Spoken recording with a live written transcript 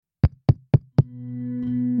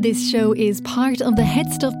This show is part of the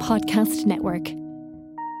Head Stuff Podcast Network.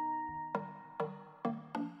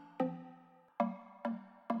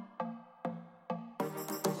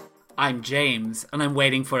 I'm James, and I'm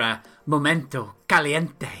waiting for a momento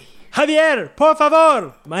caliente. Javier, por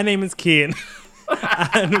favor! My name is Cian.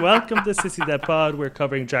 And welcome to Sissy That Pod. We're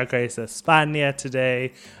covering Drag Race Espana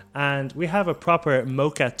today. And we have a proper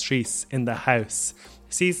mocatrice in the house.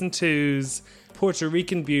 Season 2's Puerto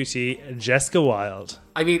Rican beauty, Jessica Wilde.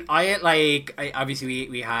 I mean, obviously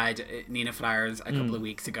we had Nina Flowers a couple of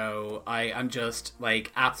weeks ago. I'm just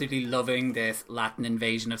absolutely loving this Latin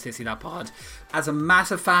invasion of Sissy That Pod. As a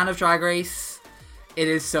massive fan of Drag Race, it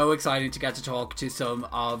is so exciting to get to talk to some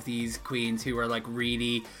of these queens who are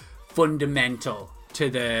really fundamental to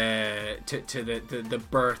the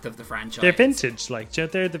birth of the franchise. They're vintage,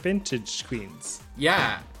 they're the vintage queens.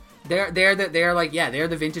 Yeah. They're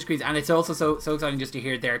the vintage queens, and it's also so exciting just to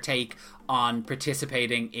hear their take on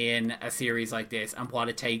participating in a series like this and what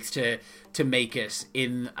it takes to make it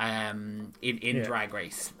in Drag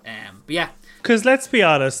Race. But yeah, because let's be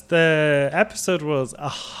honest, the episode was a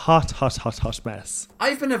hot mess.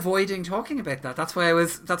 I've been avoiding talking about that. That's why I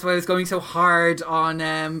was going so hard on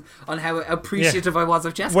how appreciative I was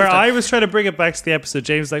of Jessica. Where I was trying to bring it back to the episode,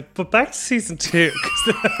 James was like, but back to season 2.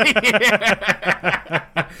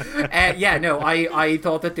 I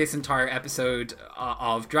thought that this entire episode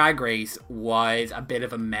of Drag Race was a bit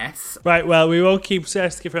of a mess. Right, well, we won't keep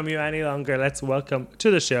Jessica from you any longer. Let's welcome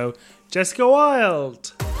to the show, Jessica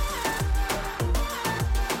Wilde.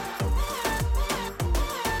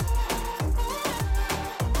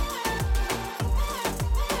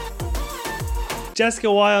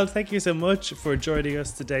 Jessica Wilde, thank you so much for joining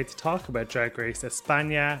us today to talk about Drag Race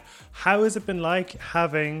Espana. How has it been like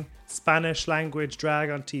having Spanish language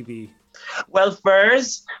drag on TV? Well,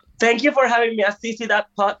 first, thank you for having me at Sissy That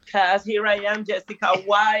Podcast. Here I am, Jessica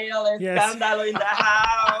Wilde, Escándalo in the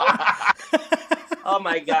house. Oh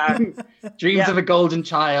my God. Dreams of a golden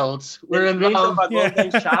child. We're in dreams love. of a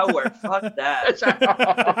golden shower. Fuck that.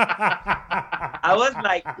 I was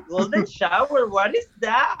like, golden shower? What is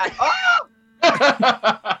that? Oh!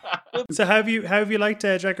 So how have you liked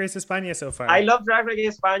Drag Race Espana so far? I love Drag Race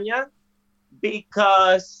Espana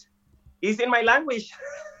because it's in my language.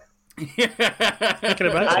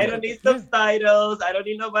 I don't need subtitles. I don't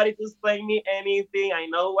need nobody to explain me anything. I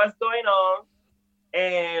know what's going on,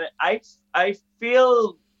 and I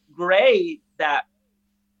feel great that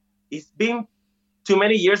it's been too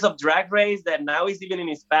many years of Drag Race that now it's even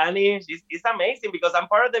in Spanish. It's amazing because I'm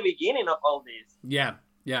part of the beginning of all this. Yeah.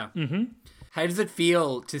 Mm-hmm. How does it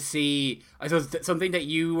feel to see, I suppose, something that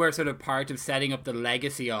you were sort of part of setting up the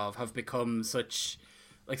legacy of have become such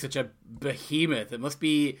a behemoth? It must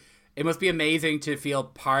be amazing to feel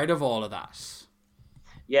part of all of that.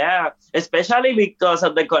 Yeah, especially because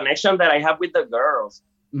of the connection that I have with the girls.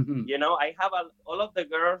 Mm-hmm. You know, I have all of the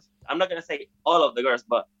girls. I'm not gonna say all of the girls,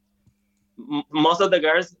 but most of the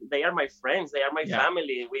girls, they are my friends. They are my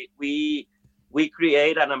family. We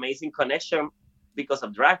create an amazing connection because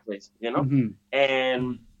of Drag Race, you know? Mm-hmm.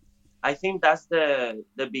 And I think that's the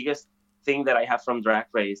biggest thing that I have from Drag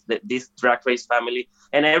Race, this Drag Race family.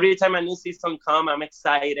 And every time a new season comes, I'm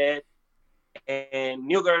excited. And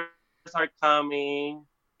new girls are coming.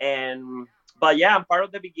 But yeah, I'm part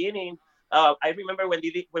of the beginning. I remember when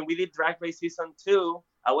we did Drag Race season 2,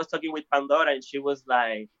 I was talking with Pandora and she was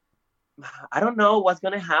like, I don't know what's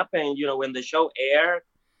going to happen, you know, when the show airs.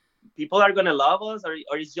 People are gonna love us, or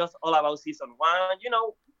it's just all about season 1. You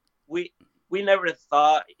know, we never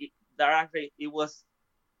thought that it was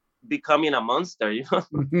becoming a monster. You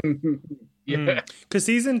know, because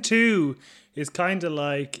season 2 is kind of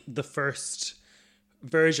like the first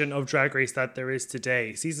version of Drag Race that there is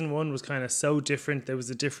today. Season 1 was kind of so different. There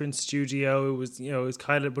was a different studio. It was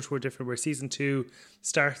kind of much more different. Where season 2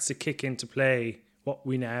 starts to kick into play what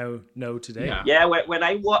we now know today. Yeah. When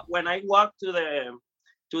I walked to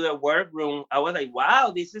the workroom, I was like,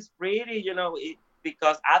 wow, this is pretty, you know,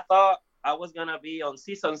 because I thought I was gonna be on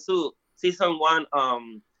season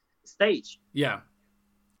 1 stage. Yeah.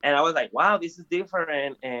 And I was like, wow, this is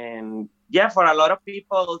different. And yeah, for a lot of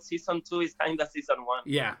people, season 2 is kind of season 1.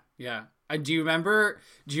 Yeah. And do you remember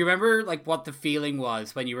what the feeling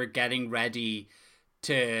was when you were getting ready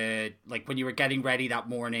that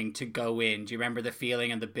morning to go in? Do you remember the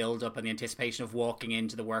feeling and the build up and the anticipation of walking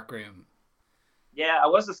into the workroom? Yeah, I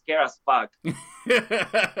was scared as fuck.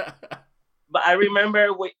 But I remember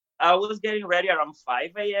I was getting ready around 5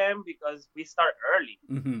 a.m. because we start early.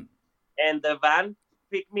 Mm-hmm. And the van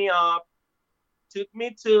picked me up, took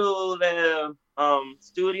me to the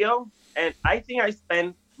studio, and I think I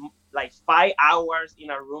spent like 5 hours in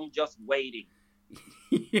a room just waiting.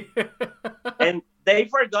 And they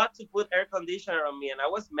forgot to put air conditioner on me, and I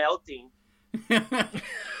was melting.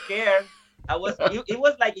 Scared. It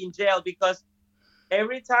was like in jail, because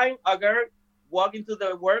every time a girl walk into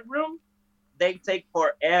the workroom, they take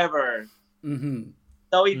forever. Mm-hmm.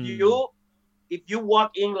 So if you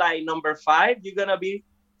walk in like number 5, you're gonna be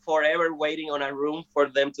forever waiting on a room for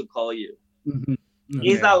them to call you. Mm-hmm.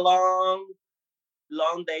 It's a long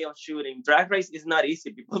day of shooting. Drag Race is not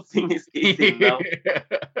easy. People think it's easy, no.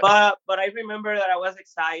 But I remember that I was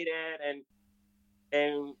excited,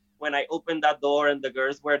 and when I opened that door and the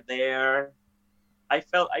girls were there, I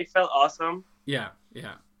felt awesome. Yeah.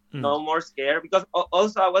 No more scared, because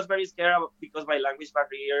also I was very scared because my language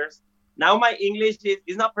barriers. Now my English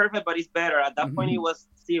is not perfect, but it's better. At that point, it was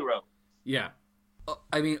 0. Yeah.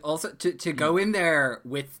 I mean, also to go in there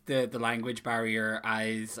with the language barrier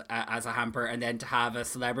as a hamper, and then to have a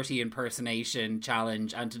celebrity impersonation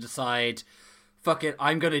challenge, and to decide, fuck it,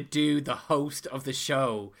 I'm gonna do the host of the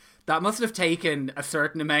show. That must have taken a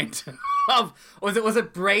certain amount of was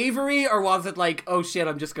it bravery, or was it like, oh shit,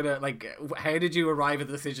 I'm just gonna, like, how did you arrive at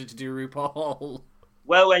the decision to do RuPaul?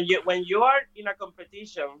 Well, when you are in a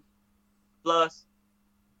competition, plus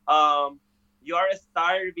you are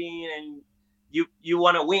starving and you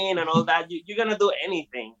want to win and all that, you're gonna do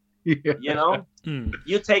anything. You know,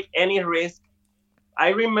 you take any risk. I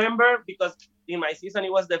remember, because in my season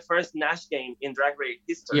it was the first Snatch game in Drag Race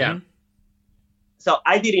history. Yeah. So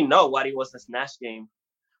I didn't know what it was, a Snatch game.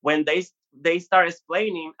 When they start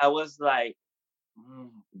explaining, I was like,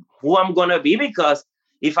 who I'm gonna be? Because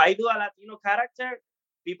if I do a Latino character,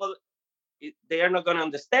 people, they are not gonna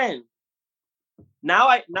understand. Now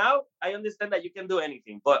I understand that you can do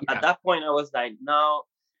anything, but at that point I was like, no.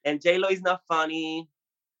 And J-Lo is not funny.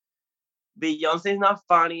 Beyonce is not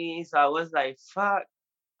funny. So I was like, fuck,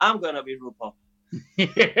 I'm gonna be RuPaul.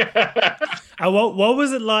 And what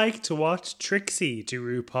was it like to watch Trixie do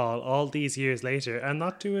RuPaul all these years later and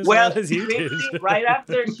not do as well as you Trixie, did? right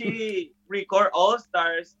after she record All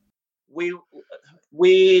Stars, we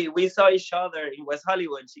saw each other in West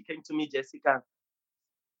Hollywood. She came to me, Jessica,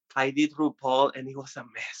 I did RuPaul and it was a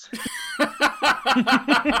mess.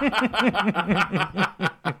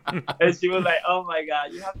 And she was like, oh my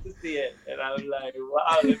God, you have to see it. And I was like,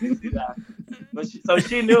 wow, let me see that. But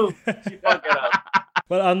she knew. She fucked it up.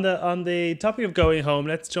 Well, on the topic of going home,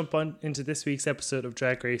 let's jump on into this week's episode of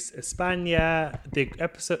Drag Race Espana. The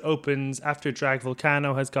episode opens after Drag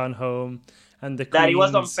Volcano has gone home, and the queens... That it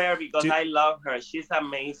was unfair because I love her. She's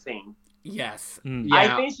amazing. Yes. Yeah.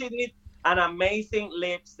 I think she did an amazing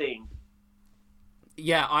lip sync.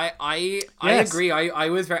 Yeah, I agree. I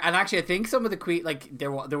was very, and actually I think some of the queen, like,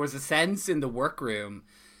 there was a sense in the workroom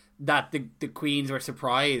that the queens were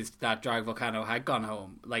surprised that Drag Volcano had gone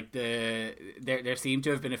home. Like, there seemed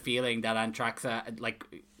to have been a feeling that Antraxa, like,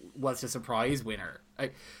 was the surprise winner,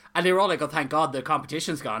 and they were all like, oh, thank God the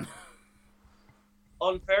competition's gone.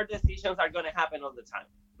 Unfair decisions are going to happen all the time.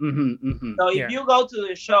 Mm-hmm. So if you go to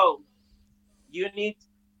the show, you need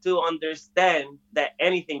to understand that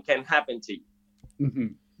anything can happen to you. Mm-hmm.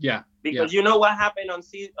 Yeah. Because you know what happened on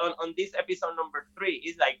this episode number 3.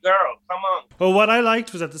 It's like, girl, come on. Well, what I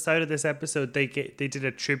liked was at the start of this episode, they did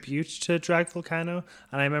a tribute to Drag Volcano.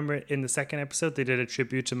 And I remember in the second episode, they did a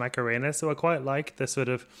tribute to Macarena. So I quite like the sort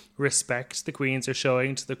of respect the queens are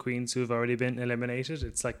showing to the queens who have already been eliminated.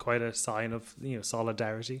 It's like quite a sign of,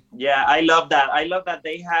 solidarity. Yeah, I love that. I love that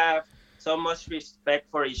they have so much respect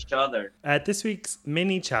for each other. This week's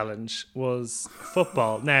mini challenge was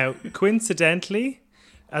football. Now, coincidentally,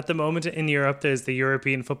 at the moment in Europe, there's the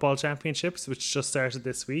European Football Championships, which just started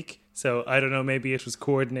this week. So I don't know, maybe it was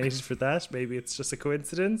coordinated for that. Maybe it's just a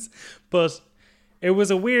coincidence. But it was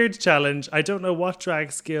a weird challenge. I don't know what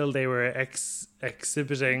drag skill they were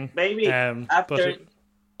exhibiting. Maybe after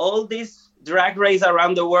all this drag race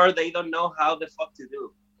around the world, they don't know how the fuck to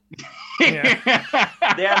do. Yeah.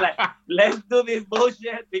 They're like, let's do this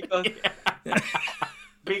bullshit because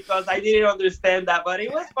I didn't understand that, but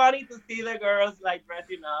it was funny to see the girls like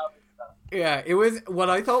dressing up and stuff. Yeah, it was what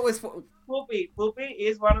I thought was Poopy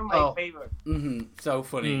is one of my favorites. Mm-hmm. So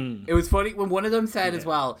funny. It was funny when one of them said as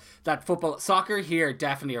well that soccer here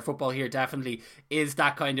definitely, or football here definitely, is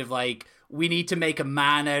that kind of like, we need to make a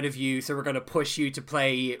man out of you, so we're going to push you to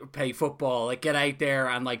play football. Like, get out there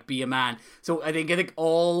and like be a man. So I think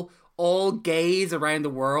all gays around the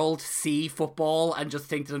world see football and just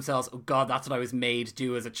think to themselves, oh God, that's what I was made to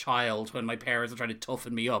do as a child when my parents were trying to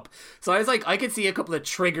toughen me up. So I was like, I could see a couple of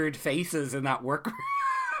triggered faces in that workroom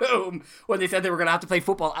when they said they were going to have to play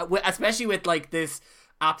football, especially with like this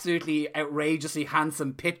absolutely outrageously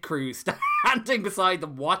handsome pit crew standing beside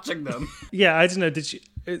them watching them. Yeah, I don't know.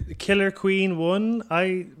 Killer Queen won.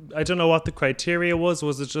 I don't know what the criteria was.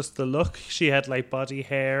 Was it just the look? She had like body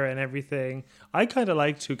hair and everything. I kind of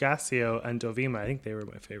liked Hugasio and Dovima. I think they were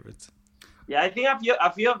my favorites. Yeah, I think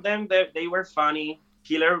a few of them they were funny.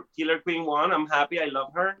 Killer Queen won. I'm happy. I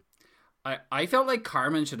love her. I felt like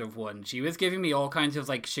Carmen should have won. She was giving me all kinds of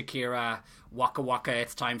like Shakira, Waka Waka,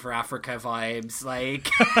 it's time for Africa vibes. Like,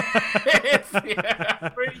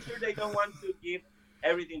 I'm pretty sure they don't want to give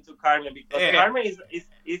everything to Carmen because Carmen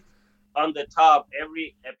is on the top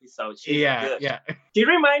every episode. She's good. Yeah. She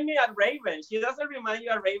reminds me of Raven. She doesn't remind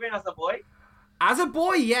you of Raven as a boy. As a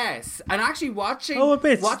boy, yes, and actually watching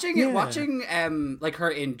like her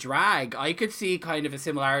in drag, I could see kind of a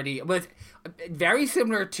similarity, but very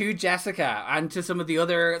similar to Jessica and to some of the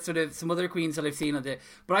other some other queens that I've seen on the.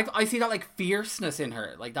 But I see that like fierceness in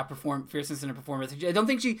her, like that fierceness in her performance. I don't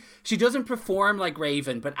think she doesn't perform like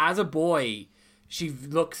Raven, but as a boy, she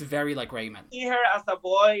looks very like Raven. See her as a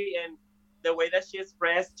boy and the way that she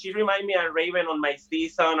expressed, she reminds me of Raven on my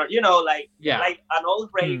season, or like an old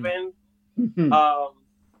Raven. A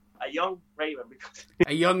young Raven.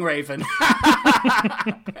 A young Raven.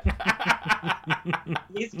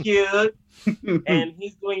 He's cute and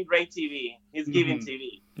he's doing great TV. He's giving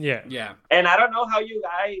TV. Yeah. And I don't know how you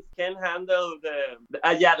guys can handle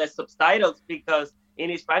the subtitles because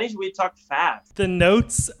in Spanish we talk fast. The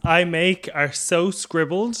notes I make are so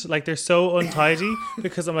scribbled, like they're so untidy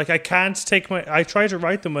because I'm like, I try to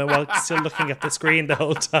write them while still looking at the screen the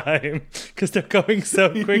whole time because they're going so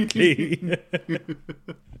quickly.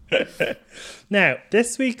 Now,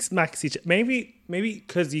 this week's Maxi, maybe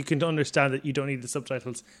because you can understand that you don't need the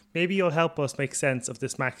subtitles, maybe you'll help us make sense of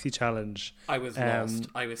this Maxi challenge. I was lost.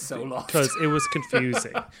 I was so lost. Because it was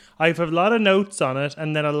confusing. I have a lot of notes on it,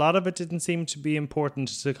 and then a lot of it didn't seem to be important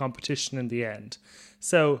to the competition in the end.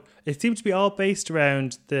 So it seemed to be all based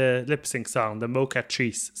around the lip sync song, the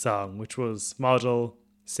Mocatrice song, which was model,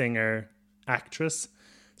 singer, actress.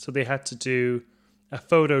 So they had to do a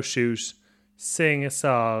photo shoot, sing a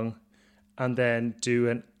song, and then do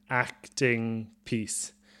an acting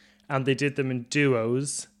piece. And they did them in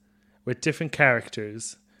duos with different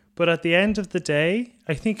characters. But at the end of the day,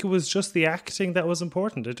 I think it was just the acting that was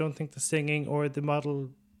important. I don't think the singing or the model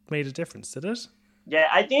made a difference, did it? Yeah,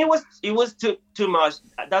 I think it was too much.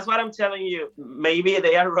 That's what I'm telling you. Maybe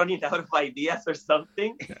they are running out of ideas or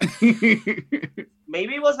something.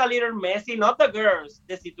 Maybe it was a little messy. Not the girls,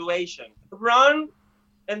 the situation. Run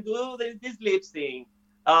and do this lip sync,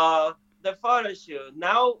 the photo shoot,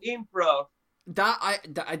 now improv.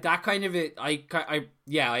 That kind of it. I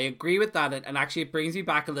agree with that, and actually it brings me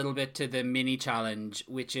back a little bit to the mini challenge,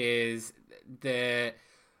 which is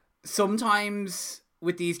sometimes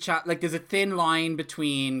with these like there's a thin line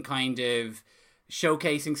between kind of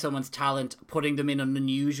showcasing someone's talent, putting them in an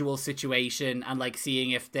unusual situation, and like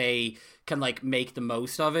seeing if they can like make the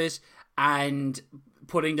most of it, and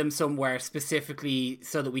putting them somewhere specifically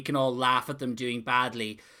so that we can all laugh at them doing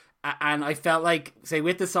badly. And I felt like, say,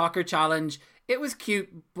 with the soccer challenge, it was cute,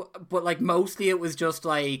 but like mostly it was just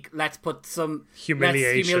like, let's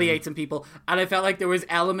humiliate some people. And I felt like there was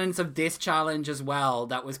elements of this challenge as well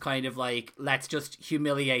that was kind of like, let's just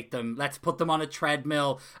humiliate them. Let's put them on a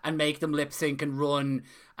treadmill and make them lip sync and run.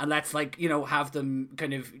 And let's like, have them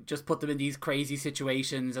kind of just put them in these crazy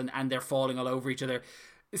situations and they're falling all over each other.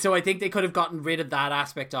 So I think they could have gotten rid of that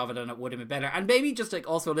aspect of it and it would have been better. And maybe just like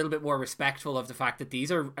also a little bit more respectful of the fact that these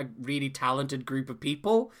are a really talented group of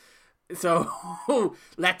people. So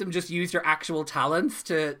let them just use their actual talents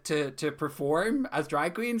to perform as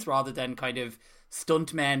drag queens rather than kind of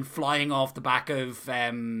stuntmen flying off the back of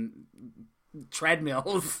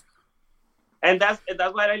treadmills. And that's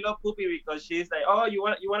why I love Poopy, because she's like, oh, you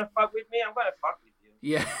want to fuck with me? I'm gonna fuck with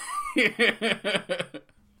you. Yeah.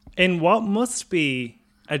 In what must be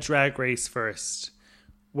a drag race first,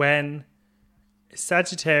 when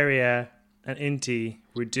Sagittaria and Inti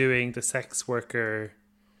were doing the sex worker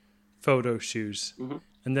photo shoot,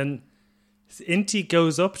 and then Inti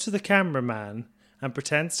goes up to the cameraman and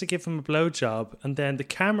pretends to give him a blowjob, and then the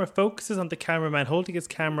camera focuses on the cameraman holding his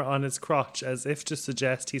camera on his crotch as if to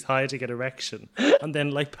suggest he's hiding an erection, and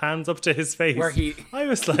then like pans up to his face. I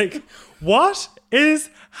was like, what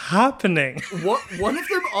is happening? One of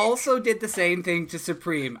them also did the same thing to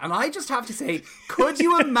Supreme, and I just have to say, could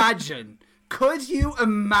you imagine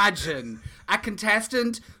a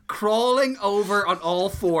contestant crawling over on all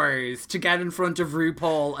fours to get in front of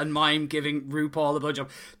RuPaul and mime giving RuPaul a blowjob?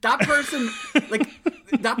 That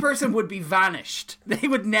person would be vanished. They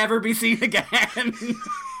would never be seen again.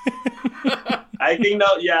 I think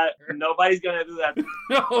nobody's gonna do that.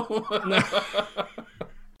 No.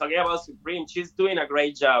 Talking about Supreme, she's doing a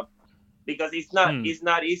great job. because it's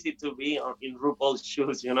not easy to be in RuPaul's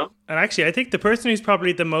shoes, you know. And actually, I think the person who's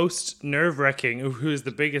probably the most nerve-wracking, who is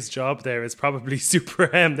the biggest job there, is probably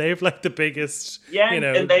Super M. They have like the biggest, Yeah, you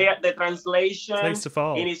know, and the translation place to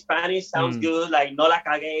fall. in Spanish sounds good, like no la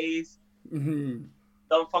cagues,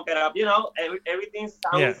 don't fuck it up, you know. Everything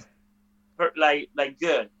sounds like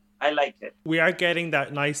good. I like it. We are getting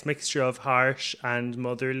that nice mixture of harsh and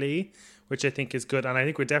motherly, which I think is good, and I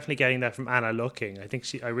think we're definitely getting that from Anna Looking. I think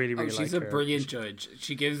I really like her. She's a brilliant judge.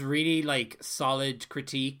 She gives really like solid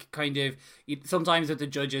critique. Kind of sometimes with the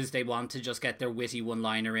judges, they want to just get their witty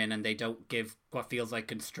one-liner in, and they don't give what feels like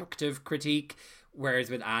constructive critique.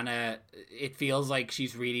 Whereas with Anna, it feels like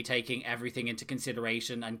she's really taking everything into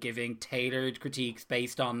consideration and giving tailored critiques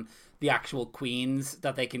based on the actual queens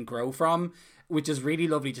that they can grow from, which is really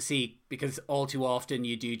lovely to see, because all too often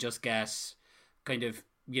you do just get kind of,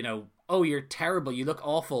 you know, oh, you're terrible, you look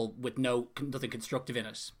awful, with nothing constructive in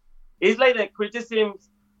it. It's like the criticism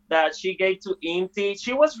that she gave to Inti.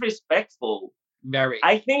 She was respectful. Very.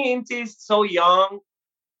 I think Inti is so young,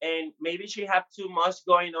 and maybe she had too much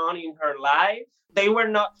going on in her life. They were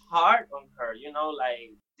not hard on her, you know,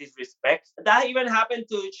 like disrespect. That even happened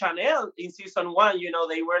to Chanel in season 1. You know,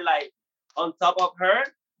 they were like on top of her.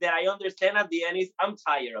 That I understand at the end is, I'm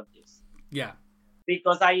tired of this. Yeah.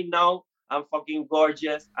 Because I know I'm fucking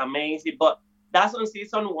gorgeous, amazing, but that's on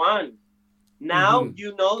season 1. Now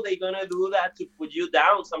you know they're gonna do that to put you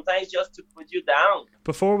down. Sometimes just to put you down.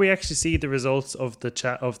 Before we actually see the results of the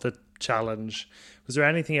challenge, was there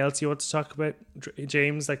anything else you want to talk about,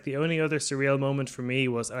 James? Like, the only other surreal moment for me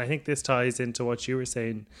was, and I think this ties into what you were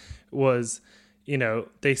saying, was, you know,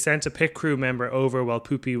 they sent a pit crew member over while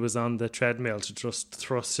Poopy was on the treadmill to just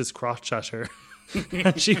thrust his crotch at her.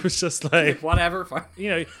 And she was just like, whatever. You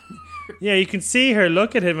know, yeah, you can see her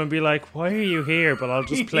look at him and be like, why are you here? But I'll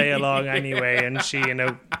just play along anyway. And she, you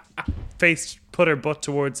know, put her butt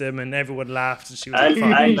towards him, and everyone laughed. And she was like,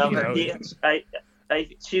 I love her.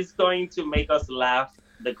 She's going to make us laugh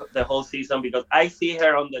the whole season, because I see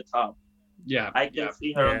her on the top. Yeah. I can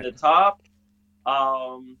see her on the top.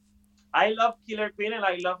 I love Killer Queen, and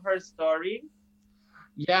I love her story.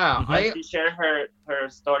 Yeah, She shared her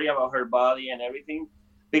story about her body and everything,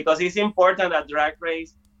 because it's important that Drag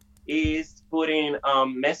Race is putting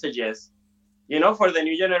messages, you know, for the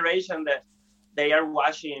new generation that they are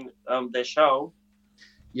watching the show.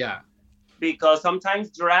 Yeah. Because sometimes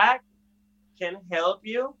drag can help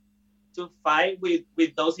you to fight with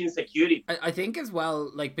those insecurities. I think as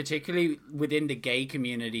well, like, particularly within the gay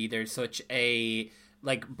community, there's such a,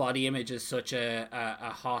 like, body image is such a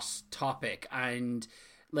hot topic, and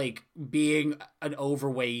like being an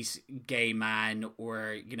overweight gay man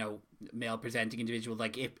or, you know, male presenting individual,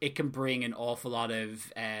 like it can bring an awful lot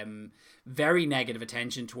of very negative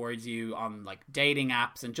attention towards you on like dating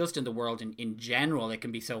apps and just in the world in general. It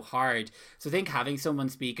can be so hard. So I think having someone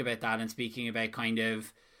speak about that and speaking about kind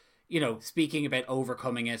of, you know, speaking about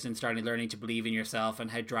overcoming it and starting learning to believe in yourself, and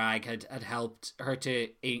how drag had helped her to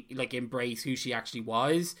like embrace who she actually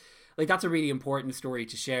was, like that's a really important story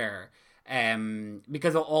to share.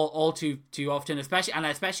 Because all too often,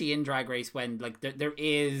 especially in Drag Race, when like there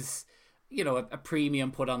is, you know, a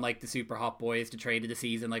premium put on like the super hot boys, the trade of the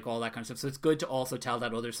season, like all that kind of stuff. So it's good to also tell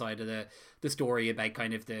that other side of the story about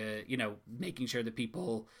kind of the, you know, making sure that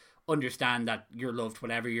people understand that you're loved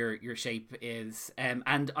whatever your shape is.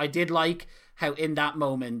 And I did like how in that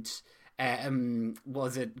moment,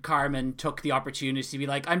 was it Carmen took the opportunity to be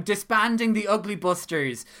like, I'm disbanding the Ugly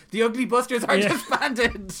Busters. The Ugly Busters are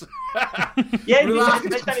disbanded.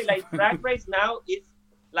 Especially like Drag Race now, it's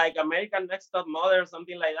like American Next Top Model or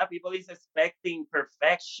something like that. People is expecting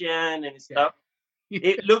perfection and stuff.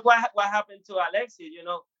 Look what happened to Alexis. You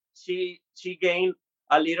know, she gained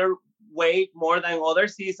a little weight more than other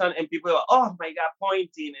season, and people are, oh my god,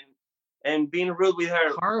 pointing and being rude with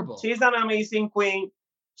her. Horrible. She's an amazing queen.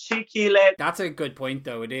 She killed it. That's a good point,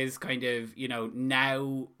 though. It is kind of, you know,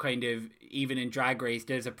 now kind of even in Drag Race,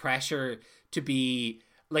 there's a pressure to be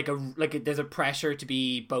there's a pressure to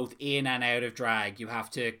be both in and out of drag. You have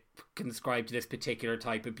to conscribe to this particular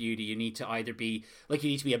type of beauty. You need to either be like, you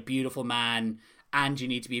need to be a beautiful man and you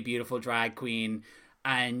need to be a beautiful drag queen.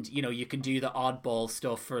 And, you know, you can do the oddball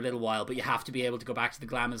stuff for a little while, but you have to be able to go back to the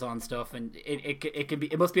glamazon stuff. And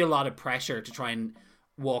it must be a lot of pressure to try and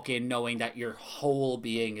walk in knowing that your whole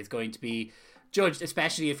being is going to be judged,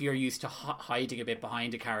 especially if you're used to hiding a bit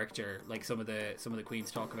behind a character, like some of the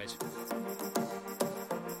queens talk about.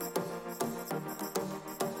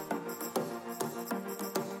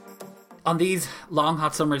 On these long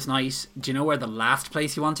hot summer's night, do you know where the last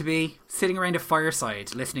place you want to be? Sitting around a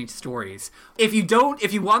fireside listening to stories. If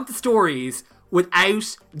you want the stories,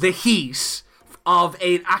 without the heat of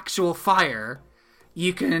an actual fire,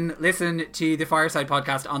 you can listen to the Fireside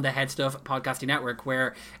podcast on the Head Stuff Podcasting Network,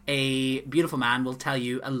 where a beautiful man will tell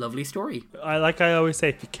you a lovely story. I always say,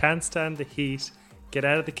 if you can't stand the heat, get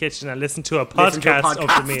out of the kitchen and listen to a podcast of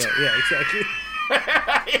the meal. Yeah, exactly.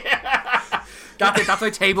 That's it. That's why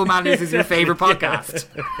Table Manners is your favourite podcast.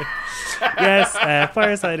 Yes,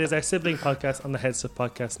 Fireside is our sibling podcast on the Head Stuff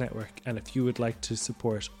Podcast Network. And if you would like to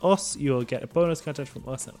support us, you'll get a bonus content from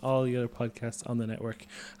us and all the other podcasts on the network.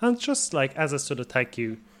 And just like as a sort of thank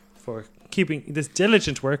you for keeping this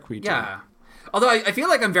diligent work we do. Yeah. Although I feel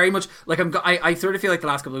like I'm very much like I sort of feel like the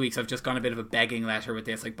last couple of weeks I've just gone a bit of a begging letter with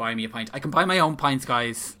this, like buy me a pint. I can buy my own pints,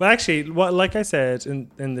 guys. Well, actually, like I said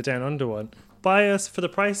in the Down Under one, buy us for the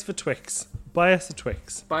price of a Twix. Buy us a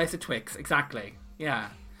Twix. Buy us a Twix, exactly. Yeah.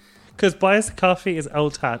 Because buy us a coffee is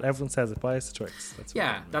old hat. Everyone says it. Buy us a Twix.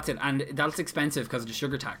 That's it. And that's expensive because of the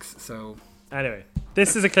sugar tax. So anyway,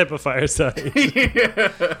 this is a clip of Fireside.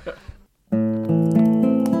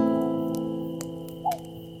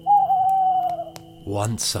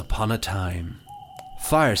 Once upon a time.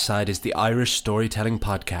 Fireside is the Irish storytelling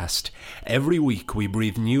podcast. Every week we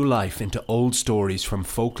breathe new life into old stories from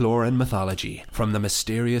folklore and mythology, from the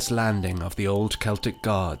mysterious landing of the old Celtic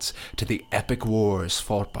gods to the epic wars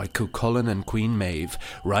fought by Cuchulainn and Queen Maeve,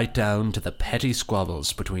 right down to the petty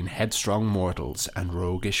squabbles between headstrong mortals and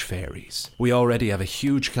roguish fairies. We already have a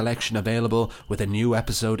huge collection available with a new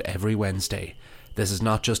episode every Wednesday. This is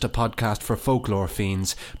not just a podcast for folklore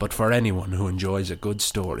fiends, but for anyone who enjoys a good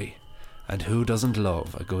story. And who doesn't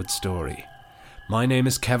love a good story? My name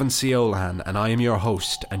is Kevin C. Olahan, and I am your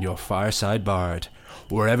host and your Fireside Bard.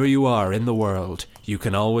 Wherever you are in the world, you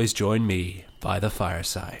can always join me by the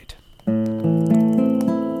fireside.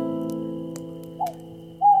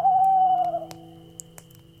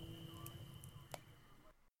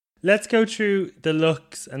 Let's go through the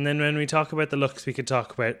looks, and then when we talk about the looks, we can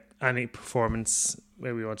talk about any performance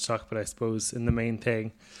where we want to talk about, I suppose, in the main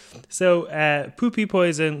thing. So, Poopy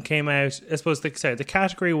Poison came out. I suppose the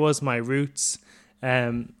category was My Roots.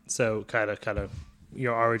 So kind of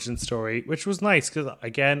your origin story, which was nice because,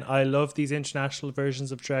 again, I love these international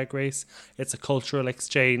versions of Drag Race. It's a cultural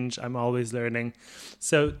exchange. I'm always learning.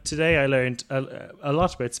 So today I learned a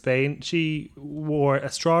lot about Spain. She wore a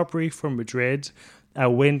strawberry from Madrid, a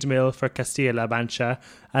windmill for Castilla-La Mancha,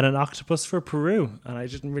 and an octopus for Peru. And I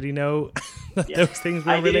didn't really know that those things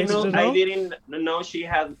were related at all. I didn't know she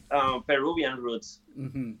had Peruvian roots.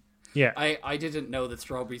 Mm-hmm. Yeah, I didn't know that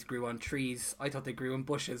strawberries grew on trees. I thought they grew in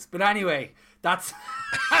bushes. But anyway, that's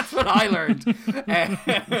what I learned. And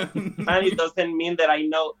it doesn't mean that I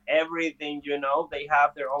know everything. They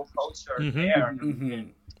have their own culture there. Mm-hmm.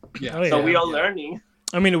 Yeah. Oh, yeah. So we are learning.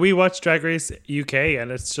 I mean, we watch Drag Race UK,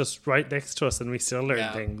 and it's just right next to us, and we still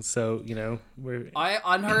learn things. So we're.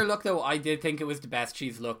 On her look though, I did think it was the best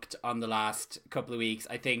she's looked on the last couple of weeks.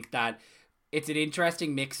 I think that it's an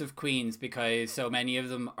interesting mix of queens because so many of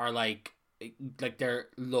them are like their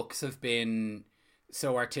looks have been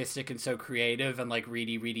so artistic and so creative and like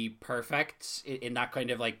really, really perfect in that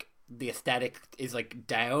kind of like the aesthetic is like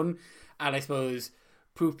down. And I suppose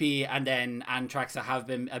Poopy and then Antraxa have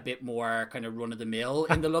been a bit more kind of run of the mill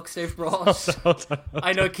in the looks they've brought. Hold on.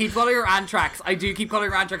 I know, keep calling her Antrax. I do keep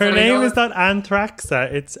calling her Antrax. Her name is not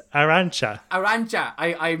Anthraxa, it's Arancha. Arancha.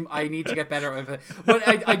 I need to get better with it. But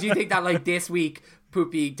I do think that like this week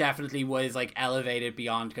Poopy definitely was like elevated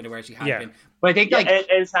beyond kind of where she had been. But I think like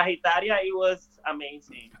and Sagittaria, it was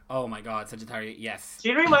amazing. Oh my god, Sagittaria, yes.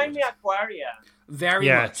 She reminded me of Aquaria. Very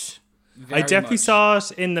much. I definitely saw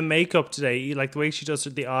it in the makeup today. Like the way she does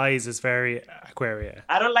the eyes is very Aquaria.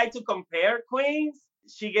 I don't like to compare queens.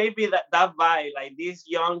 She gave me that vibe, like this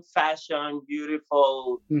young, fashion,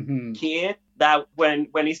 beautiful kid that when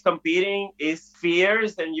he's competing is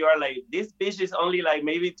fierce, and you are like, this bitch is only like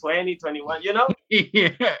maybe 20, 21, Yeah.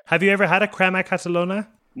 Have you ever had a crema catalana?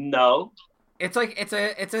 No. It's like it's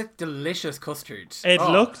a delicious custard. It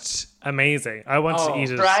looked amazing. I want to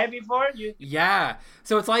eat it. Try it before you. Yeah.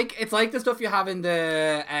 So it's like the stuff you have in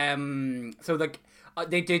the so like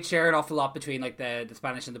they did share an awful lot between like the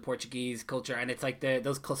Spanish and the Portuguese culture, and it's like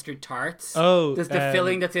those custard tarts. Oh, there's the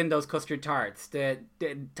filling that's in those custard tarts. The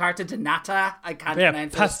tarta de nata. I can't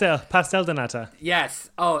pronounce it. Pastel de nata.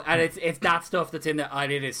 Yes. Oh, and it's that stuff that's in there,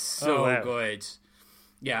 and it is so good.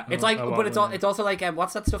 Yeah, it's like, but it's also like,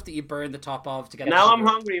 what's that stuff that you burn the top of to get? Now I'm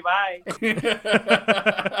hungry. Bye.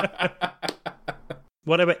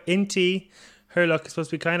 What about Inti? Her look, I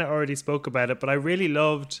suppose we kind of already spoke about it, but I really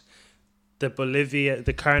loved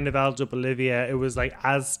the Carnaval de Bolivia. It was like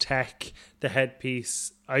Aztec, the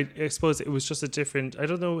headpiece. I suppose it was just a different. I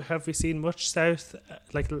don't know. Have we seen much South,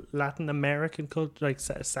 like Latin American culture, like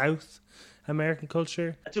South American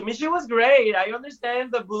culture? To me, she was great. I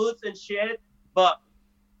understand the boots and shit, but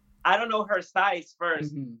I don't know her size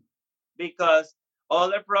first, because all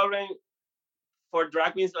the problem for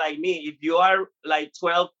drag queens like me, if you are like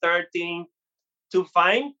 12, 13, to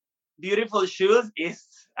find beautiful shoes is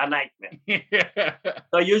a nightmare.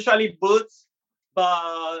 So usually boots,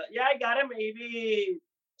 but yeah, I got it. Maybe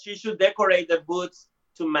she should decorate the boots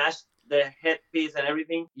to match the headpiece and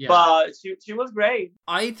everything. Yeah. But she was great.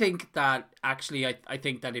 I think that actually, I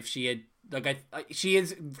think that if she had, like, she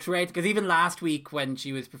is great, because even last week when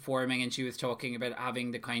she was performing and she was talking about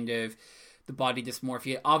having the kind of the body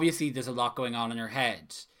dysmorphia, obviously there's a lot going on in her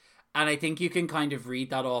head, and I think you can kind of read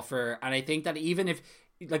that off her. And I think that even if,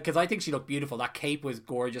 like, because I think she looked beautiful, that cape was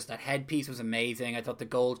gorgeous, that headpiece was amazing. I thought the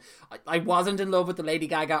gold, I wasn't in love with the Lady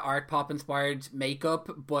Gaga art pop inspired makeup,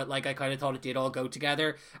 but like I kind of thought it did all go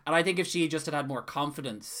together. And I think if she just had more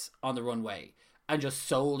confidence on the runway and just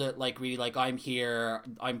sold it like really like, I'm here,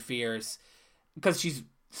 I'm fierce, because she's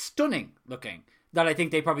stunning looking, that I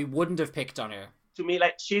think they probably wouldn't have picked on her. To me,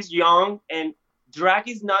 like, she's young, and drag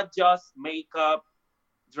is not just makeup,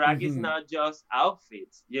 drag is not just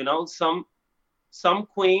outfits, you know. Some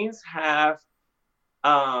queens have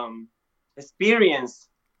experience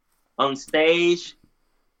on stage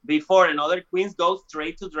before, and other queens go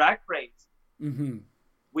straight to drag race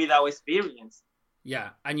without experience. Yeah,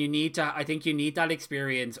 and you need to, I think you need that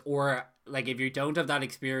experience, or like if you don't have that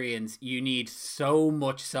experience, you need so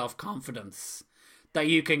much self-confidence that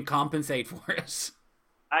you can compensate for it.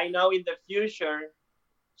 I know in the future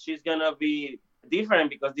she's gonna be different,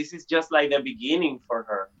 because this is just like the beginning for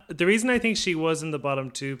her. The reason I think she was in the bottom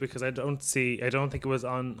two, because I don't think it was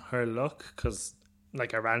on her look, because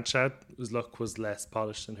like Arantxa's look was less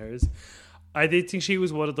polished than hers. I did think she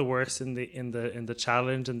was one of the worst in the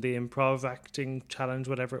challenge, and the improv acting challenge,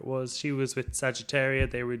 whatever it was. She was with Sagittaria.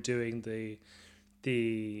 They were doing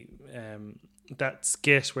the that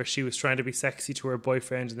skit where she was trying to be sexy to her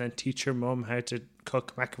boyfriend and then teach her mum how to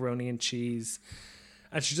cook macaroni and cheese.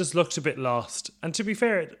 And she just looked a bit lost. And to be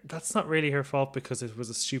fair, that's not really her fault, because it was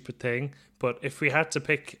a stupid thing. But if we had to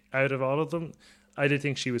pick out of all of them, I did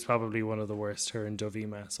think she was probably one of the worst, her and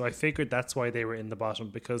Dovima. So I figured that's why they were in the bottom,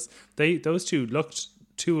 because those two looked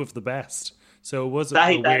two of the best. So it was a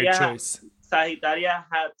weird choice. Sagittaria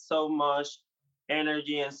had so much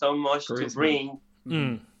energy and so much charisma to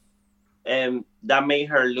bring. And that made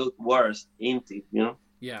her look worse, you know?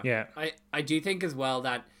 Yeah. I do think as well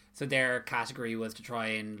that, so their category was to try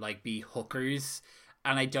and like be hookers,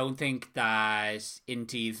 and I don't think that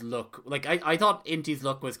Inti's look, like I thought Inti's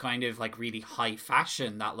look was kind of like really high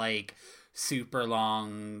fashion, that like super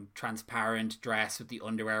long transparent dress with the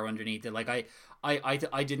underwear underneath it. Like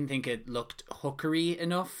I didn't think it looked hookery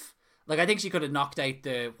enough. Like I think she could have knocked out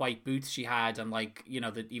the white boots she had, and like, you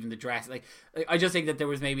know, even the dress. Like I just think that there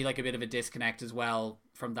was maybe like a bit of a disconnect as well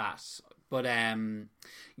from that. But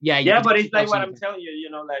but it's like what I'm telling you, you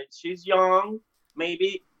know, like she's young,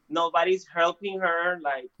 maybe nobody's helping her,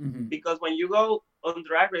 like because when you go on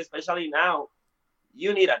Drag Race, especially now,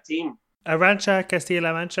 you need a team. Arantxa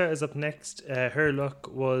Castilla-La Mancha is up next. Her look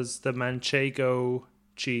was the Manchego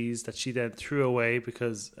cheese that she then threw away,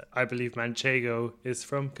 because I believe Manchego is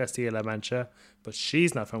from Castilla-La Mancha, but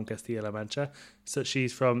she's not from Castilla-La Mancha, so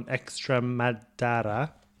she's from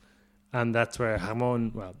Extremadura. And that's where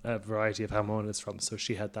jamon, well, a variety of jamon is from. So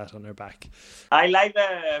she had that on her back. I like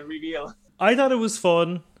the reveal. I thought it was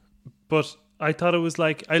fun, but I thought it was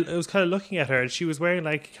like, I was kind of looking at her and she was wearing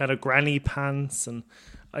like kind of granny pants, and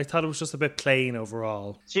I thought it was just a bit plain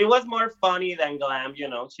overall. She was more funny than glam, you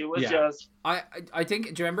know. She was just... I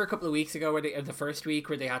think, do you remember a couple of weeks ago, where the first week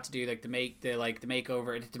where they had to do like the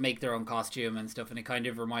makeover to make their own costume and stuff, and it kind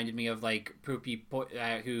of reminded me of like Poopy,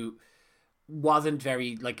 who wasn't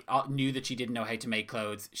very like knew that she didn't know how to make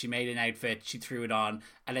clothes. She made an outfit, she threw it on,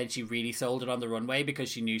 and then she really sold it on the runway, because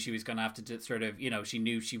she knew she was going to have to sort of, you know, she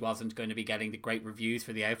knew she wasn't going to be getting the great reviews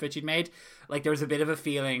for the outfit she'd made. Like there was a bit of a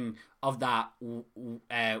feeling of that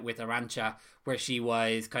with Arantxa, where she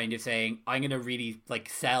was kind of saying, I'm going to really like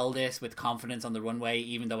sell this with confidence on the runway,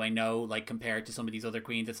 even though I know like compared to some of these other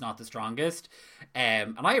queens it's not the strongest.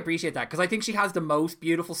 And I appreciate that, because I think she has the most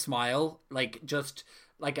beautiful smile, like just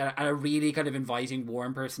like a really kind of inviting,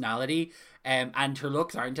 warm personality, and her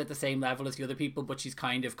looks aren't at the same level as the other people, but she's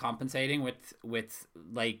kind of compensating with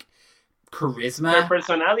like charisma, her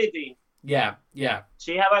personality. Yeah.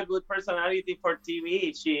 She have a good personality for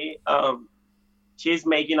TV. She's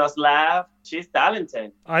making us laugh. She's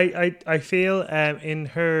talented. I feel in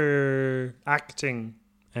her acting,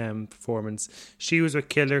 performance. She was with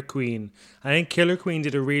Killer Queen. I think Killer Queen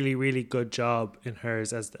did a really, really good job in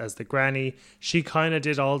hers as the granny. She kind of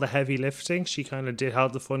did all the heavy lifting. She kind of did all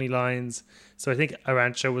the funny lines. So I think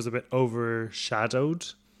Arantxa was a bit overshadowed.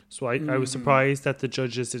 So I was surprised that the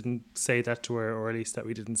judges didn't say that to her, or at least that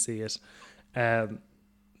we didn't see it.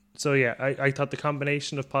 So yeah, I thought the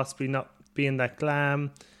combination of possibly not being that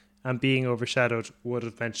glam and being overshadowed would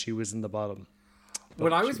have meant she was in the bottom.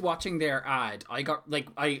 When I was watching their ad, I got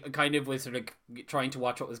I kind of was sort of trying to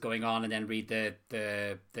watch what was going on and then read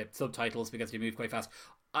the subtitles because they move quite fast.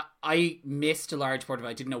 I missed a large part of it.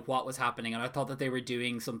 I didn't know what was happening, and I thought that they were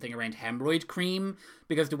doing something around hemorrhoid cream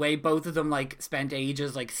because the way both of them spent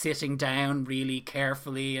ages sitting down really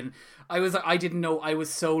carefully, and I didn't know. I was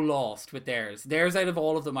so lost with theirs. Theirs out of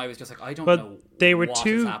all of them, I was just I don't know. They were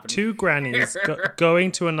two grannies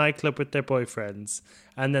going to a nightclub with their boyfriends,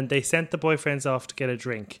 and then they sent the boyfriends off to get a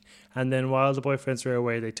drink. And then while the boyfriends were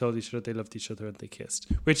away, they told each other they loved each other and they kissed,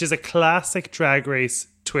 which is a classic Drag Race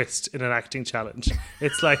twist in an acting challenge.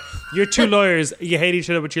 It's like, you're two lawyers, you hate each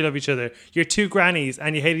other but you love each other. You're two grannies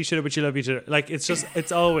and you hate each other but you love each other.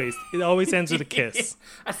 It always ends with a kiss.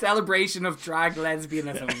 A celebration of drag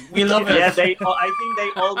lesbianism. We love it. Yeah, I think they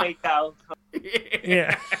all make out.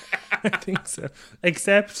 Yeah, I think so.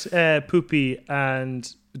 Except Poopy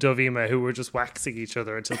and Dovima, who were just waxing each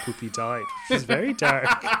other until Poopy died, which is very dark.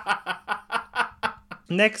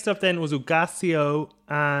 Next up then was Ugasio,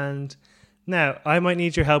 and now I might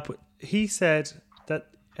need your help. He said that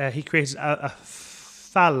he created a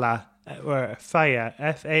falla, or a falla,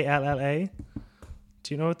 F-A-L-L-A.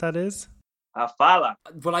 Do you know what that is? A falla.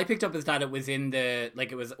 What I picked up is that it was in the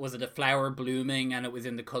was it a flower blooming, and it was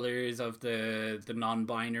in the colours of the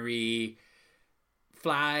non-binary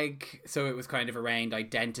flag, so it was kind of around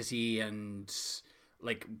identity and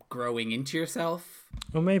growing into yourself.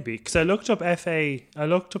 Well, maybe because I looked up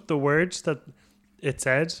the words that it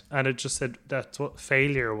said, and it just said that's what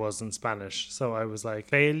failure was in Spanish. So I was like,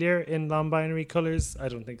 failure in non-binary colors? I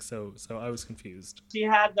don't think so. So I was confused. She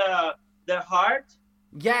had the heart.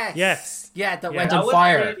 Yes. Yeah, that went on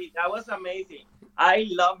fire. That was amazing. I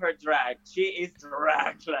love her drag. She is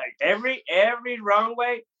drag every wrong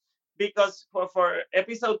way. Because for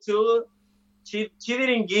episode 2, she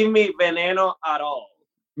didn't give me veneno at all.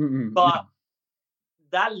 But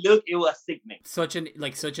that look, it was sickening. Such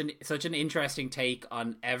an interesting take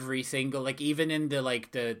on every single, even in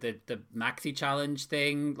the maxi challenge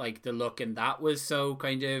thing, the look in that was so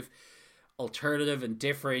kind of alternative and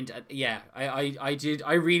different. Yeah, I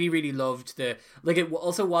really, really loved it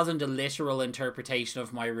also wasn't a literal interpretation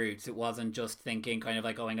of my roots. It wasn't just thinking kind of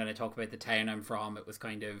I'm going to talk about the town I'm from. It was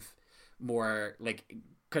kind of more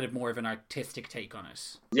more of an artistic take on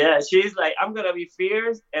it. Yeah, she's I'm gonna be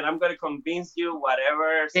fierce and I'm gonna convince you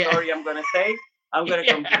whatever story I'm gonna say, I'm gonna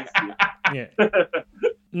convince you. Yeah.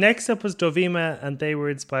 Next up was Dovima, and they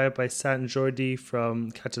were inspired by Sant Jordi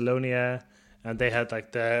from Catalonia, and they had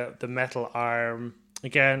the metal arm.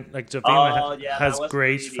 Again, Dovima has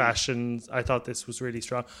great fashions. I thought this was really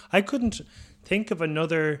strong. I couldn't think of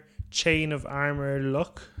another chain of armor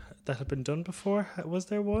look that had been done before. Was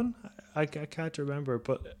there one? I can't remember,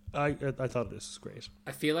 but I thought this was great.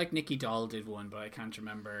 I feel like Nikki Doll did one, but I can't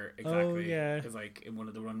remember exactly. Oh, yeah. It was in one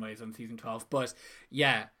of the runways on season 12. But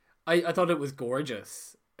yeah, I thought it was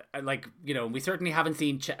gorgeous. We certainly haven't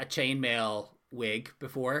seen a chainmail wig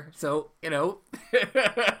before, so it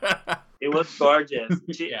was gorgeous.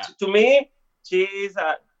 To me, she's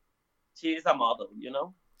a model,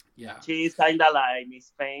 Yeah. She's kind of like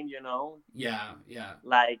Miss Fame, Yeah.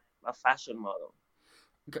 Like a fashion model.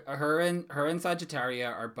 Her and Sagittaria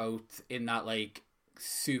are both in that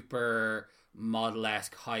super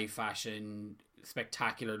model-esque, high fashion,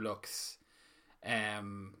 spectacular looks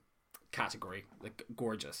category.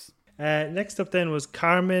 Gorgeous. Next up then was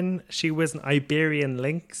Carmen. She was an Iberian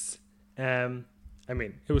lynx. It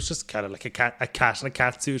was just kind of like a cat in a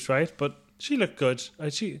cat suit, right? But she looked good.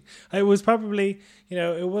 It was probably,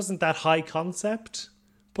 it wasn't that high concept,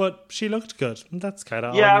 but she looked good. And that's kind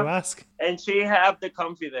of all you ask. And she have the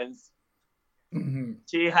confidence. Mm-hmm.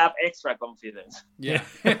 She have extra confidence. Yeah.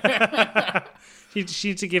 she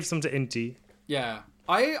had to give some to Inti. Yeah.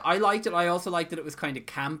 I liked it. I also liked that it was kind of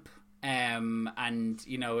camp. And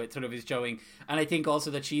it sort of is showing, and I think also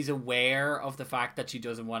that she's aware of the fact that she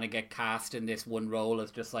doesn't want to get cast in this one role as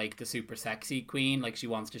just the super sexy queen. She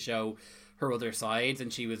wants to show her other sides,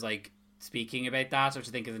 and she was speaking about that, which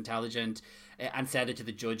I think is intelligent, and said it to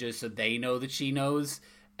the judges so they know that she knows.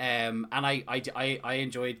 And I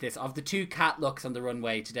enjoyed this. Of the two cat looks on the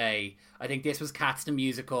runway today, I think this was Cats the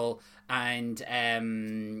musical, and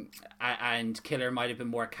Killer might have been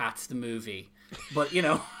more Cats the movie. But, you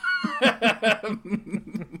know.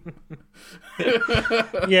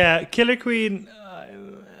 Yeah, Killer Queen,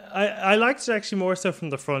 I liked it actually more so from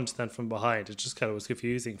the front than from behind. It just kind of was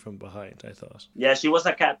confusing from behind, I thought. Yeah, she was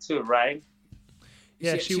a cat too, right?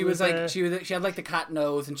 Yeah, she was like she had like the cat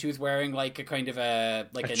nose, and she was wearing like a kind of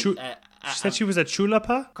she said she was a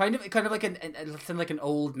chulapa? kind of like an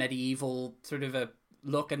old medieval sort of a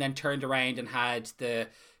look, and then turned around and had the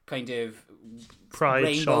kind of Pride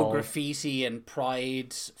rainbow shawl. graffiti and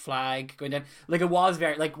pride flag going down. Like, it was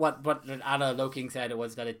very like what Anna Loking said, it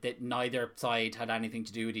was that neither side had anything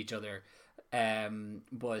to do with each other.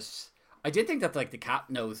 But I did think that like the cat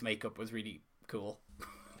nose makeup was really cool.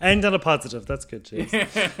 End on a positive. That's good, Chase.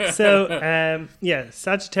 So,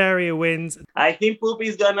 Sagittaria wins. I think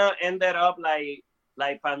Poopy's gonna end it up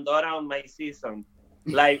like Pandora on my season.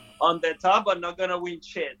 Like on the top, but not gonna win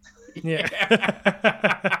shit. Yeah.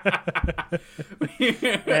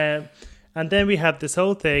 And then we have this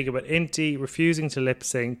whole thing about Inti refusing to lip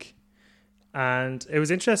sync. And it was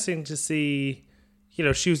interesting to see, you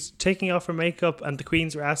know, she was taking off her makeup and the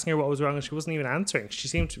queens were asking her what was wrong and she wasn't even answering. She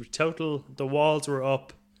seemed to be the walls were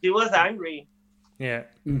up. She was angry. Yeah.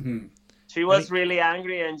 Mm-hmm. She was really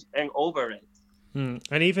angry and over it. And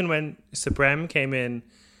even when Supreme came in,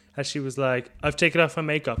 and she was like, I've taken off my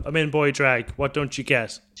makeup. I'm in boy drag. What don't you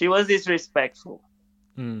get? She was disrespectful.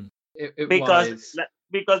 Because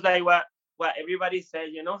like what everybody said,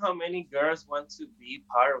 you know how many girls want to be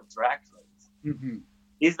part of Drag Race? Mm-hmm.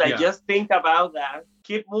 It's like, just think about that.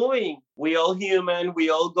 Keep moving. We all human. We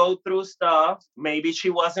all go through stuff. Maybe she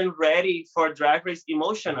wasn't ready for Drag Race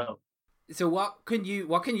emotional. So what can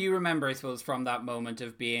you remember, I suppose, from that moment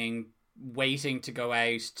of waiting to go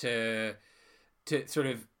out to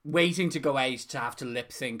have to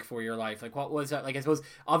lip sync for your life? Like, what was that? Like, I suppose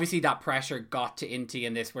obviously that pressure got to Inti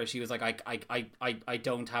in this, where she was like, I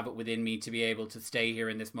don't have it within me to be able to stay here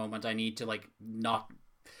in this moment. I need to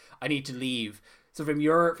leave. So from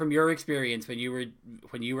your experience when you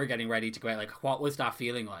were getting ready to go out, like, what was that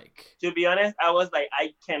feeling like? To be honest, I was like,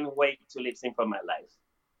 I can't wait to lip sync for my life,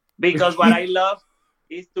 because what I love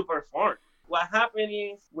is to perform. What happened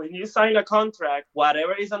is, when you sign a contract,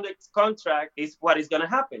 whatever is on the contract is what is going to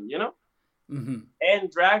happen, you know? Mm-hmm.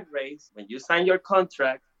 And Drag Race, when you sign your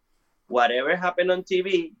contract, whatever happened on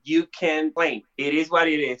TV, you can claim. It is what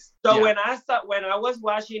it is. So when I was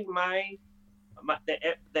watching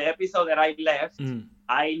the episode that I left,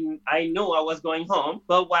 I knew I was going home.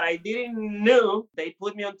 But what I didn't know, they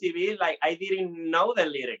put me on TV like I didn't know the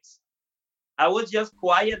lyrics. I was just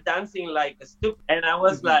quiet dancing like a stupid. And I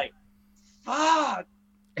was like, fuck,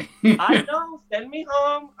 I know, send me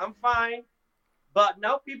home, I'm fine. But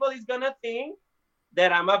now people is gonna think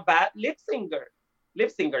that I'm a bad lip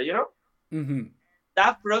singer, you know? Mm-hmm.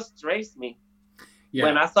 That frustrates me. Yeah.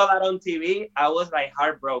 When I saw that on TV, I was like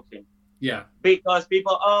heartbroken. Yeah. Because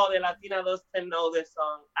people, the Latina doesn't know the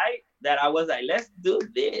song. I was like, let's do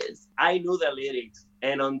this. I knew the lyrics.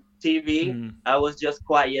 And on TV, I was just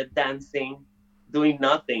quiet, dancing, doing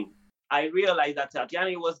nothing. I realized that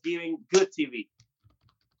Tatiana was giving good TV.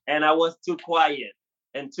 And I was too quiet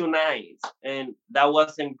and too nice. And that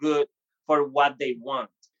wasn't good for what they want.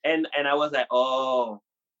 And I was like, oh,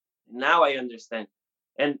 now I understand.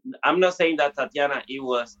 And I'm not saying that Tatiana, it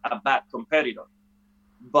was a bad competitor.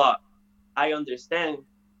 But I understand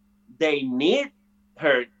they need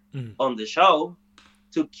her on the show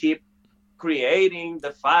to keep creating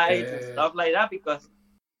the fights and stuff like that, because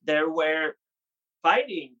they were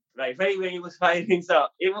fighting, right? Raven was fighting. So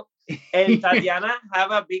and Tatiana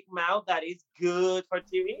have a big mouth that is good for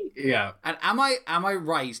TV. Yeah. And am I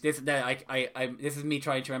right? This is me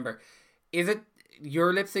trying to remember. Is it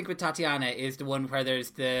your lip sync with Tatiana is the one where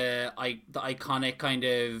there's the iconic kind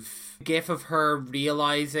of gif of her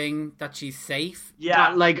realizing that she's safe? Yeah,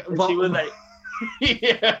 like what, she was like,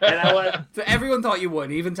 yeah. And I was. So everyone thought you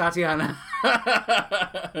won, even Tatiana.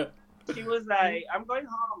 She was like, "I'm going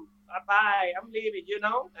home. Bye. I'm leaving." You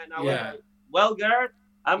know, and I was like, "Well, girl,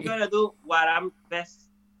 I'm gonna do what I'm best."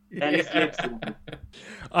 And it's lip sync.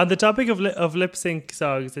 On the topic of lip sync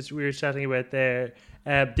songs that we were chatting about there.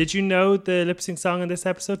 Did you know the lip sync song in this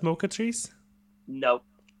episode, Mocha Trees? No.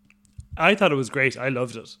 I thought it was great. I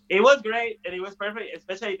loved it. It was great and it was perfect.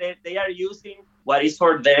 Especially they are using what is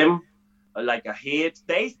for them like a hit.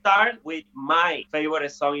 They start with my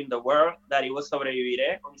favorite song in the world, that it was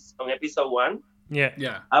Sobreviviré on episode 1.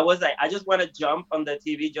 Yeah. I was like, I just want to jump on the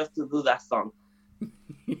TV just to do that song.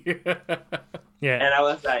 Yeah. And I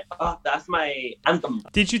was like, oh, that's my anthem.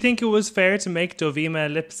 Did you think it was fair to make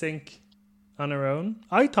Dovima lip sync on her own?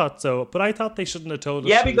 I thought so, but I thought they shouldn't have told us.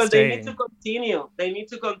 Yeah, because they need to continue. They need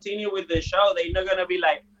to continue with the show. They're not gonna be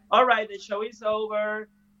like, all right, the show is over.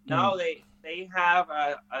 Now they have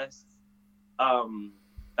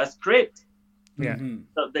a script. Yeah.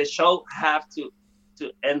 So the show have to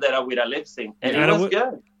end it up with a lip sync, and it was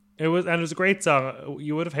good. It was a great song.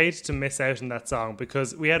 You would have hated to miss out on that song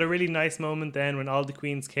because we had a really nice moment then when all the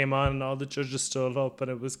queens came on and all the judges stood up,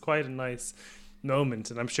 and it was quite a nice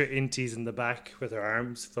moment. And I'm sure Inti's in the back with her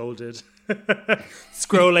arms folded,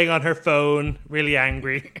 scrolling on her phone, really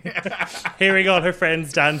angry, hearing all her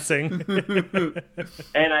friends dancing.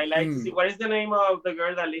 And I like to see, what is the name of the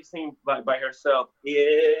girl that lip sync by herself?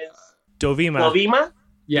 Is Dovima?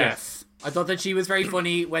 Yes. I thought that she was very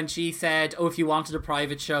funny when she said, "Oh, if you wanted a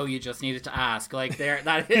private show, you just needed to ask." Like,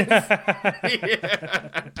 that is.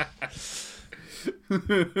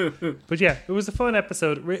 But yeah, it was a fun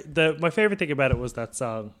episode. My favorite thing about it was that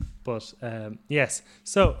song. But yes.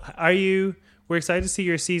 So we're excited to see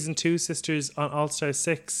your season 2 sisters on All Stars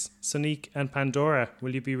 6, Sonique and Pandora.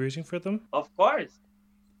 Will you be rooting for them? Of course.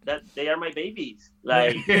 That they are my babies.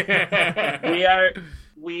 Like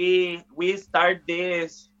we start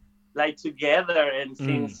this like together, and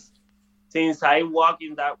since I walked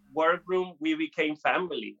in that workroom, we became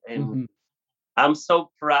family, and I'm so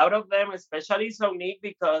proud of them, especially Sonique,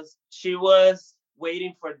 because she was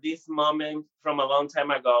waiting for this moment from a long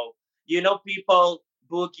time ago. You know, people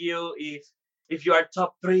book you if you are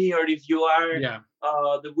top 3 or if you are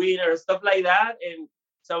the winner, stuff like that, and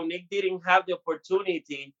Sonique didn't have the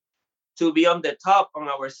opportunity to be on the top on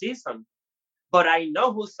our season, but I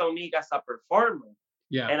know who Sonique as a performer.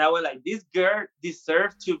 Yeah. And I was like, this girl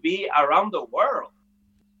deserves to be around the world.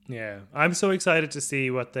 Yeah, I'm so excited to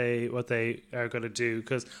see what they are going to do,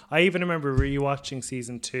 because I even remember rewatching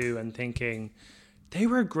season 2 and thinking they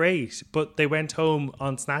were great, but they went home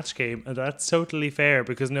on Snatch Game, and that's totally fair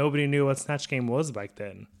because nobody knew what Snatch Game was back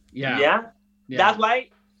then. Yeah. That's why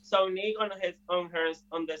Sonique on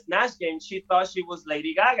the Snatch Game, she thought she was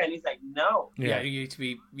Lady Gaga, and he's like, no. Yeah, you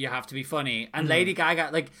have to be funny, and Lady Gaga,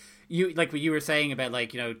 like what you were saying about,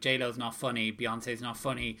 like, you know, J-Lo's not funny, Beyonce's not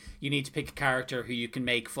funny. You need to pick a character who you can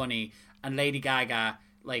make funny, and Lady Gaga,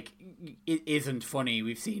 like, it isn't funny.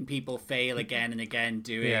 We've seen people fail again and again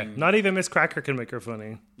doing. Yeah, not even Miss Cracker can make her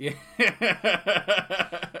funny. Yeah,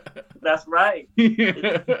 that's right.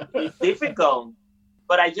 It's difficult,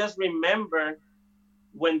 but I just remember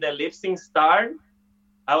when the lip sync started,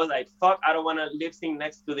 I was like, "Fuck! I don't want to lip sync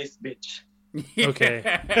next to this bitch." Okay.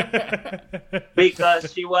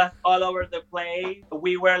 Because she was all over the place.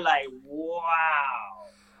 We were like, wow.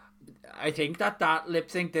 I think that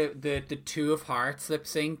lip sync, the Two of Hearts lip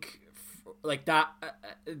sync, like that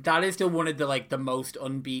is still one of the most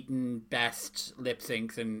unbeaten best lip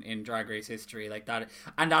syncs in Drag Race history. Like that,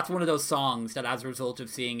 and that's one of those songs that, as a result of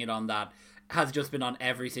seeing it on that, has just been on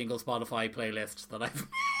every single Spotify playlist that I've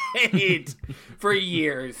made for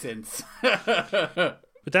years since.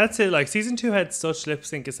 But that's it. Like, season 2 had such lip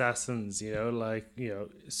sync assassins, you know, like, you know,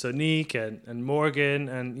 Sonique and Morgan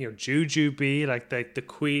and, you know, Jujubee, like the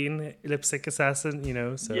queen lip sync assassin, you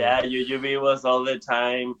know. So yeah, Jujubee was all the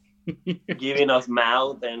time giving us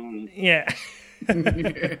mouth and yeah.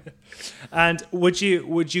 And would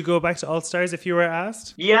you go back to All Stars if you were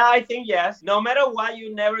asked? Yeah, I think yes. No matter what,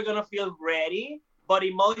 you're never gonna feel ready, but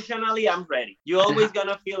emotionally, I'm ready. You're always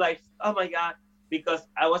gonna feel like, oh my god. Because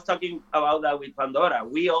I was talking about that with Pandora.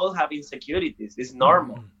 We all have insecurities. It's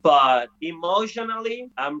normal. But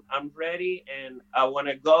emotionally, I'm ready, and I want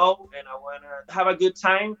to go, and I want to have a good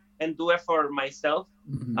time and do it for myself.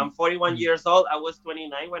 I'm 41 years old. I was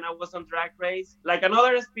 29 when I was on Drag Race. Like,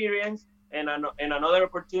 another experience and another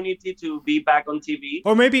opportunity to be back on TV.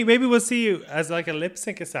 Or maybe we'll see you as like a lip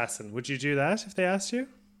sync assassin. Would you do that if they asked you?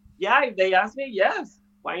 Yeah, if they asked me, yes.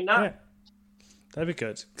 Why not? Yeah. That'd be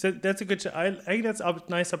good. So that's a good. I think that's a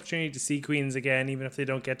nice opportunity to see queens again, even if they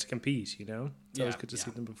don't get to compete. You know, it's always good to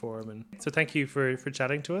see them perform. And so, thank you for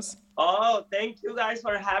chatting to us. Oh, thank you guys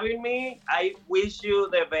for having me. I wish you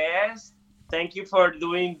the best. Thank you for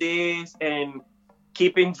doing this and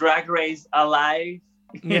keeping Drag Race alive.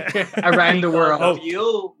 Yeah, around the world. Of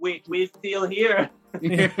you, we still here.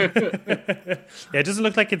 Yeah, it doesn't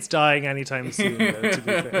look like it's dying anytime soon, though, to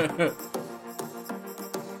be fair.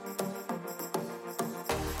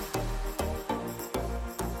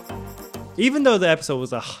 Even though the episode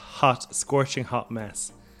was a scorching hot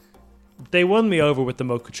mess, they won me over with the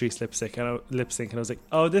Mochatrice lip sync, and I was like,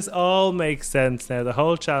 oh, this all makes sense now. The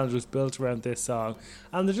whole challenge was built around this song,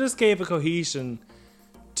 and they just gave a cohesion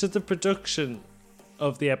to the production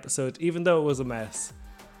of the episode, even though it was a mess.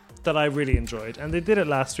 that I really enjoyed, and they did it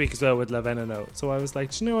last week as well with La Veneno. So I was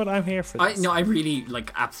like, do you know what? I'm here for this. I really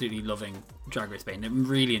absolutely loving Drag Race Spain. I'm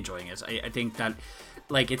really enjoying it. I think that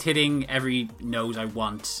it's hitting every note I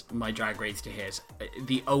want my Drag Race to hit.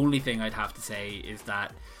 The only thing I'd have to say is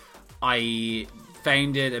that I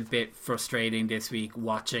found it a bit frustrating this week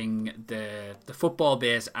watching the football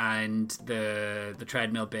bit and the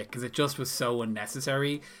treadmill bit, because it just was so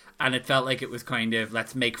unnecessary, and it felt like it was kind of,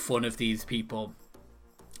 let's make fun of these people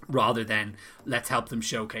rather than let's help them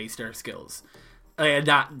showcase their skills. And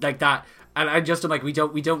I just am like, we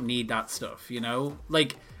don't need that stuff, you know?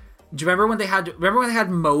 Like, do you remember when they had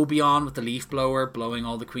Moby on with the leaf blower blowing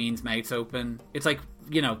all the queens' mouths open? It's like,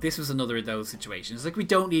 you know, this was another of those situations. Like, we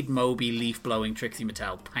don't need Moby leaf blowing Trixie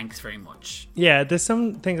Mattel. Thanks very much. Yeah, there's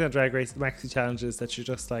some things on Drag Race Maxi Challenges that you're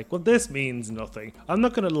just like, well, this means nothing. I'm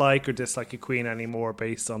not going to like or dislike a queen anymore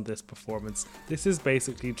based on this performance. This is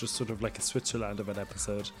basically just sort of like a Switzerland of an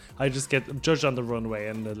episode. I just get judged on the runway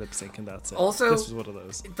and the lip sync, and that's it. Also, this was one of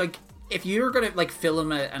those. Like, if you're going to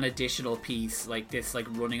film an additional piece like this, like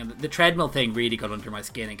running on the treadmill thing, really got under my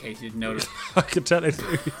skin, in case you didn't notice. I could tell it's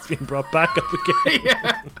being brought back up again.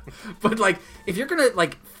 Yeah. But if you're going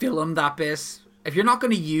to film that bit, if you're not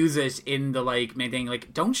going to use it in the main thing,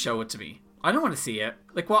 don't show it to me. I don't want to see it.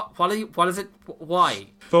 What is it? Why?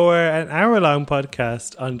 For an hour-long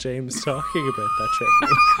podcast on James talking about that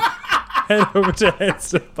treadmill, head over to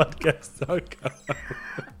headstuffpodcast.com.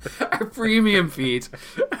 Our premium feed.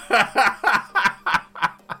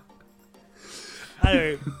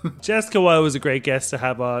 Anyway, Jessica Weil was a great guest to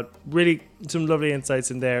have on. Really, some lovely insights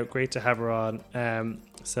in there. Great to have her on.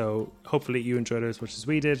 So hopefully you enjoyed her as much as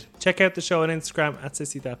we did. Check out the show on Instagram at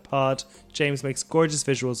sissy.pod. James makes gorgeous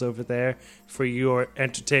visuals over there for your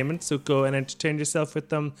entertainment, so go and entertain yourself with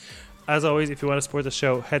them. As always, if you want to support the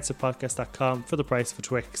show, headstuffpodcast.com for the price of a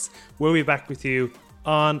Twix. We'll be back with you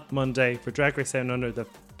on Monday for Drag Race Down Under, the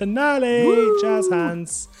finale. Woo! Jazz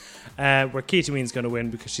hands. Where Ketamine going to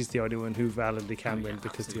win because she's the only one who validly can win,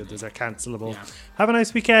 because absolutely. The others are cancelable. Yeah. Have a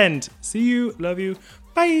nice weekend. See you. Love you.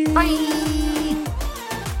 Bye. Bye.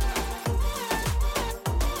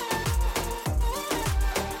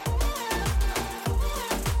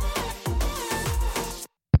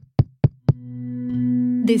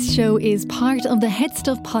 This show is part of the Head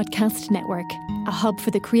Stuff Podcast Network, a hub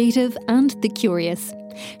for the creative and the curious.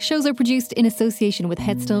 Shows are produced in association with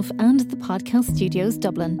Head Stuff and the Podcast Studios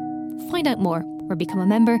Dublin. Find out more or become a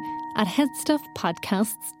member at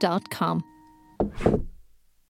headstuffpodcasts.com.